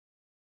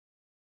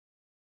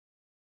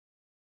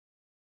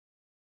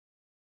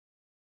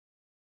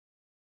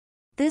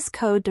This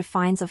code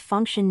defines a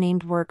function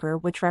named worker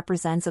which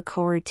represents a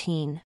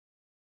coroutine.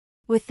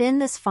 Within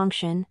this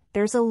function,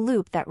 there's a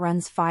loop that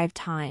runs 5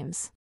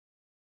 times.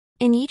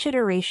 In each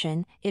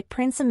iteration, it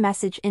prints a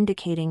message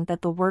indicating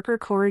that the worker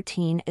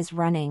coroutine is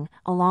running,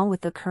 along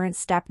with the current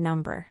step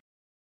number.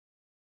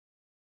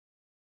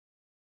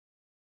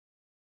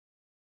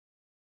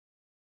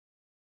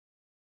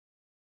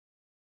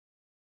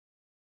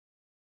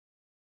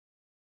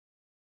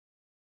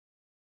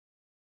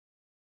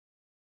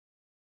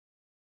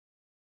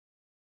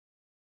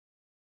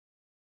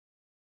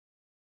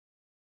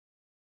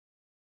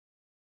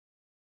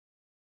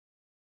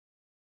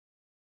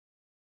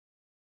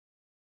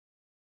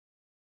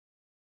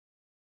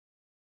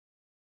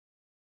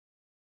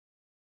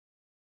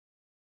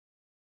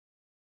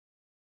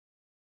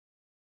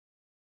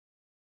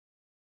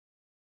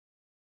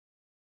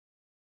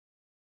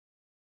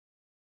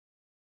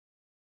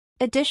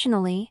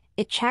 Additionally,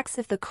 it checks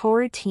if the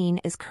coroutine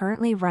is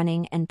currently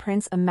running and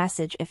prints a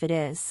message if it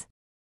is.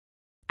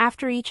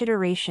 After each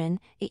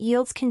iteration, it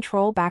yields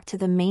control back to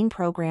the main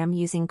program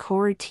using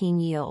coroutine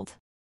yield.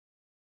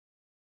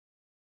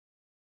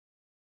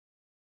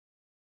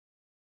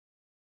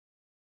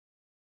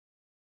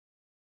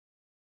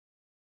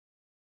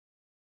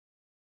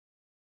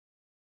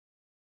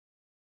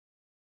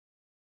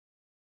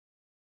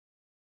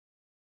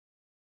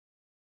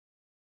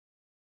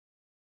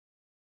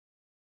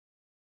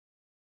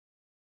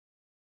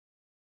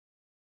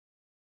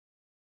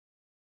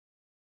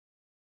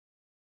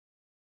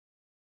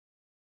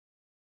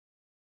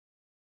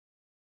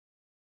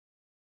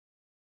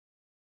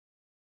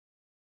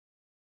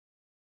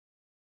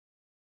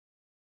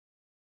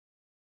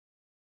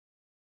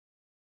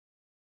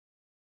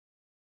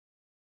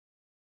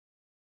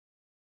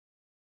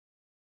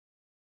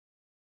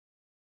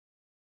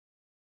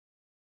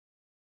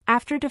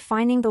 After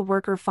defining the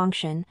worker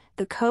function,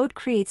 the code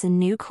creates a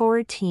new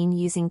coroutine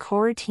using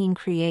coroutine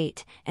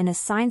create and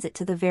assigns it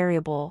to the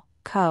variable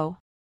co.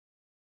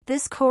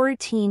 This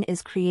coroutine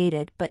is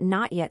created but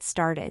not yet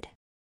started.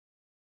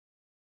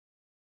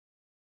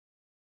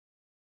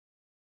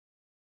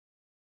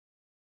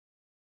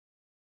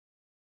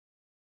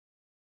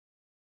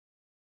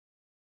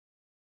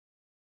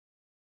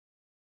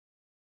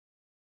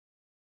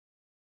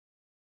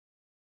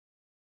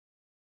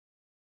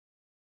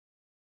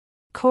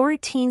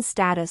 Coroutine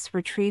status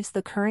retrieves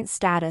the current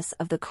status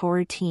of the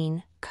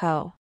coroutine,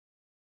 co.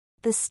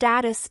 The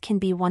status can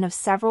be one of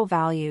several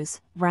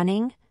values: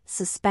 running,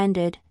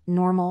 suspended,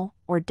 normal,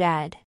 or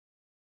dead.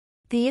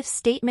 The if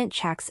statement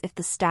checks if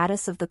the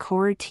status of the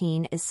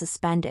coroutine is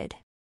suspended.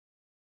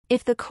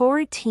 If the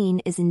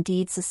coroutine is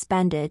indeed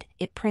suspended,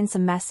 it prints a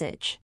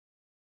message.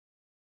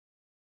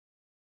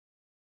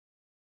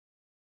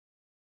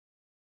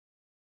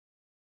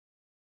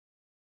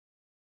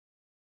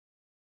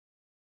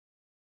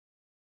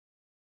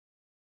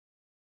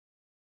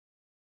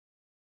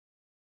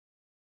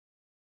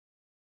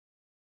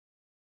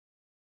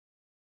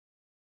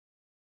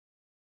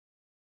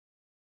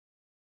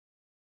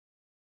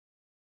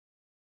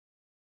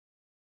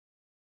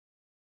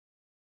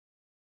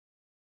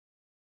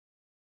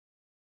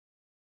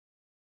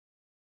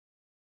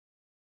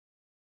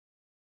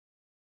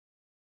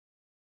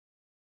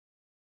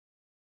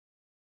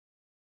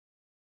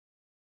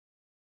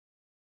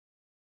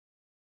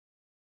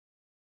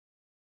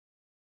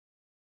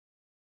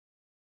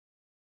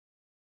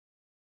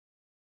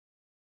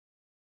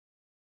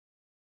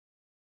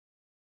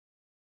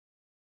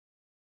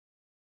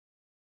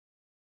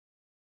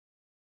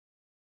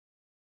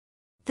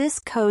 This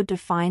code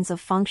defines a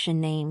function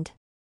named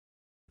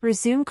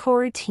resume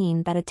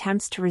coroutine that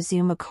attempts to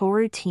resume a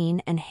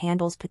coroutine and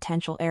handles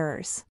potential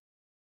errors.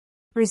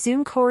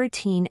 Resume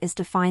coroutine is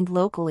defined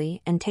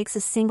locally and takes a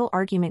single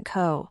argument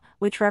co,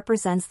 which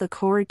represents the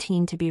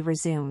coroutine to be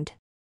resumed.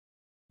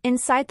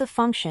 Inside the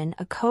function,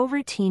 a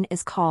coroutine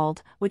is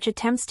called, which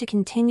attempts to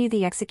continue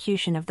the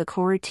execution of the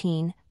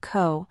coroutine,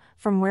 co,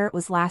 from where it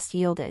was last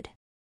yielded.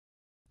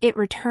 It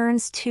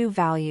returns 2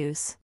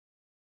 values.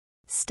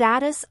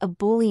 Status, a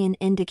boolean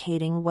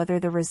indicating whether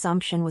the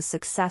resumption was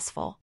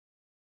successful.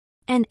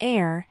 And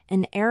error,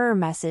 an error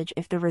message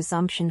if the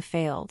resumption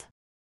failed.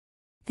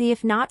 The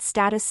if not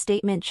status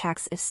statement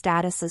checks if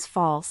status is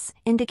false,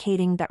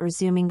 indicating that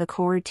resuming the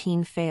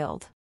coroutine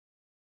failed.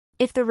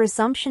 If the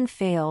resumption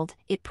failed,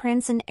 it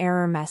prints an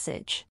error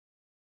message.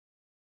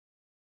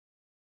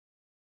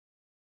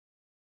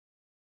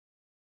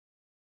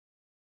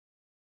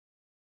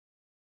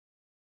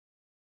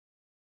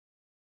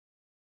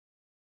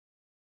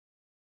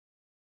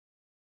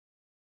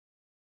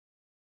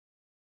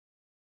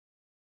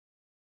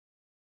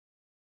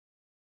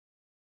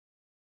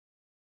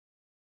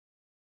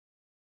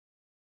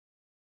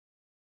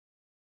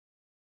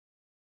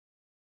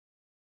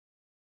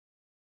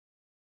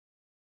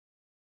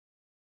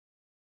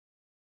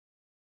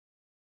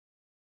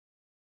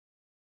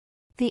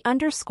 The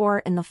underscore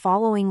in the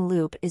following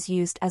loop is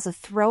used as a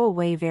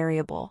throwaway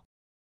variable.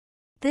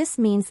 This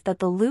means that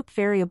the loop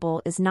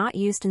variable is not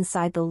used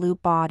inside the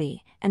loop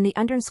body, and the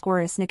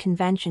underscore is a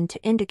convention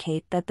to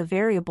indicate that the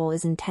variable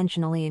is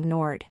intentionally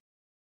ignored.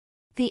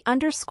 The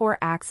underscore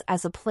acts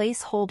as a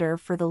placeholder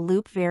for the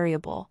loop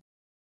variable.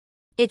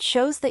 It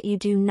shows that you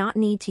do not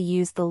need to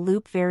use the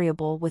loop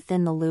variable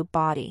within the loop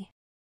body.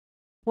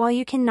 While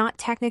you cannot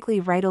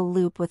technically write a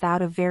loop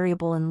without a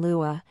variable in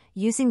Lua,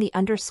 using the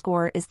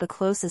underscore is the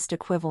closest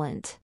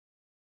equivalent.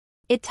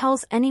 It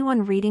tells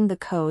anyone reading the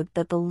code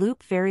that the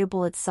loop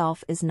variable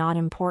itself is not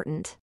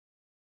important.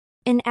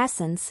 In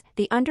essence,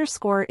 the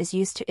underscore is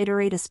used to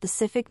iterate a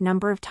specific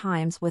number of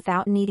times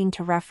without needing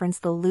to reference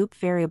the loop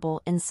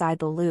variable inside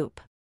the loop.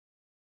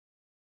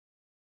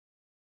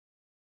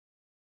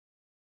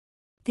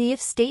 The if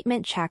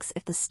statement checks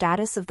if the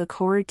status of the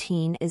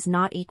coroutine is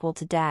not equal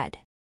to dead.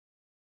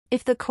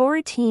 If the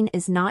coroutine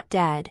is not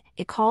dead,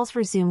 it calls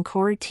resume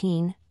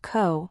coroutine,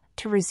 co,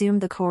 to resume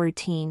the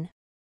coroutine.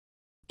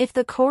 If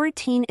the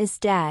coroutine is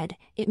dead,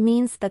 it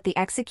means that the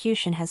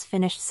execution has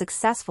finished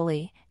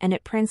successfully, and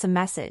it prints a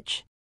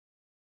message.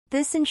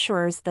 This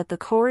ensures that the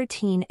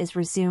coroutine is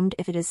resumed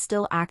if it is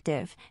still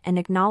active, and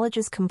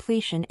acknowledges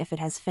completion if it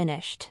has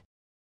finished.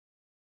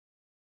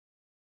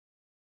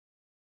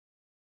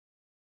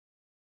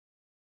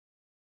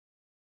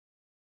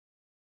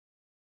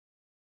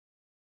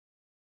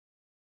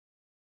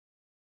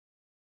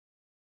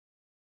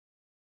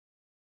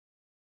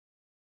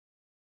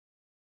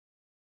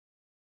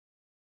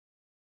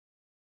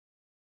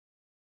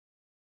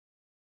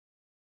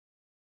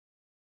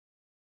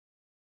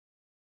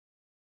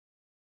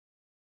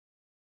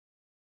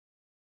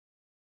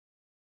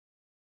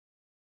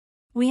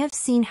 We have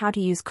seen how to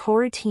use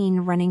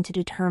coroutine running to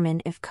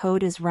determine if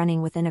code is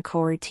running within a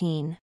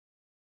coroutine.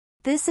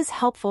 This is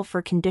helpful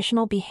for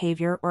conditional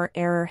behavior or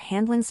error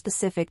handling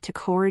specific to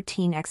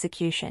coroutine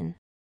execution.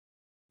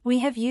 We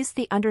have used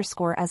the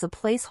underscore as a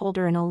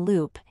placeholder in a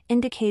loop,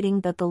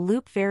 indicating that the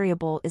loop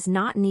variable is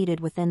not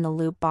needed within the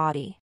loop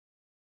body.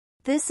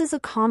 This is a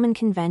common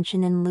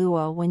convention in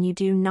Lua when you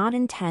do not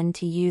intend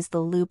to use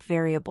the loop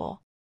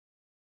variable.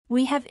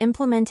 We have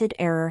implemented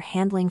error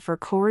handling for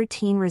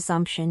coroutine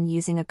resumption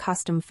using a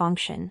custom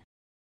function.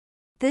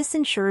 This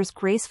ensures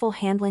graceful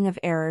handling of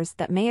errors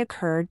that may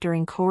occur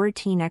during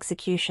coroutine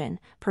execution,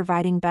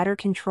 providing better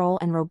control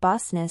and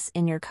robustness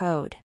in your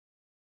code.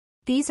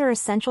 These are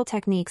essential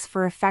techniques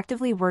for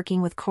effectively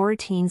working with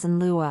coroutines in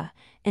Lua,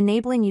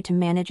 enabling you to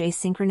manage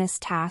asynchronous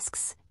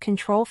tasks,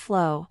 control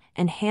flow,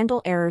 and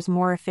handle errors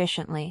more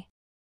efficiently.